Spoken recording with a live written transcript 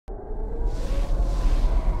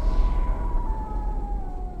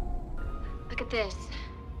this.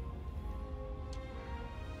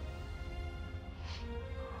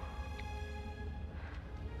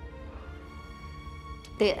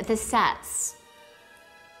 The sets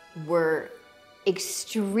were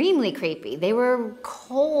extremely creepy. They were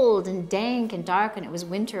cold and dank and dark, and it was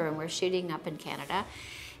winter, and we're shooting up in Canada.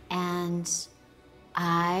 And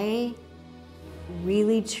I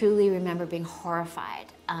really, truly remember being horrified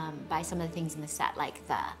by some of the things in the set, like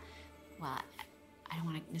well, I don't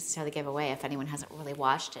want to necessarily give away if anyone hasn't really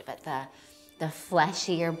watched it, but the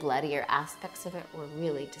fleshier, bloodier aspects of it were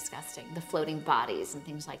really disgusting. The floating bodies and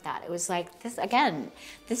things like that. It was like, this, again,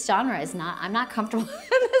 this genre is not, I'm not comfortable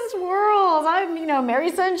in this world. I'm, you know,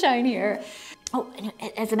 Mary Sunshine here. Oh, and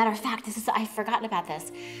as a matter of fact, I've forgotten about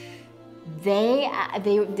this.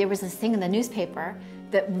 There was this thing in the newspaper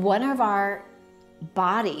that one of our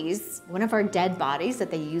dead bodies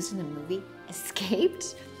that they used in the movie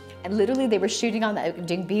escaped. And literally they were shooting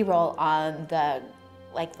doing B-roll on the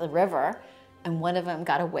river, and one of them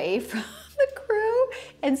got away from the crew.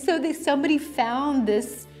 And so somebody found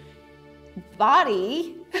this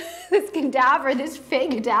body, this cadaver, this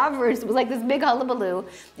fake cadaver. It was like this big hullabaloo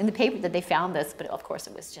in the paper that they found this, but of course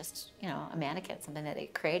it was just, you know, a mannequin, something that they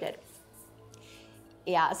created.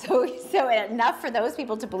 Yeah, so enough for those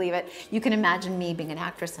people to believe it. You can imagine me being an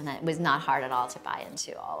actress, and it was not hard at all to buy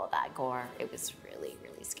into all of that gore. It was really,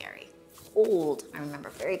 really scary. Cold, I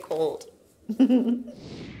remember, very cold.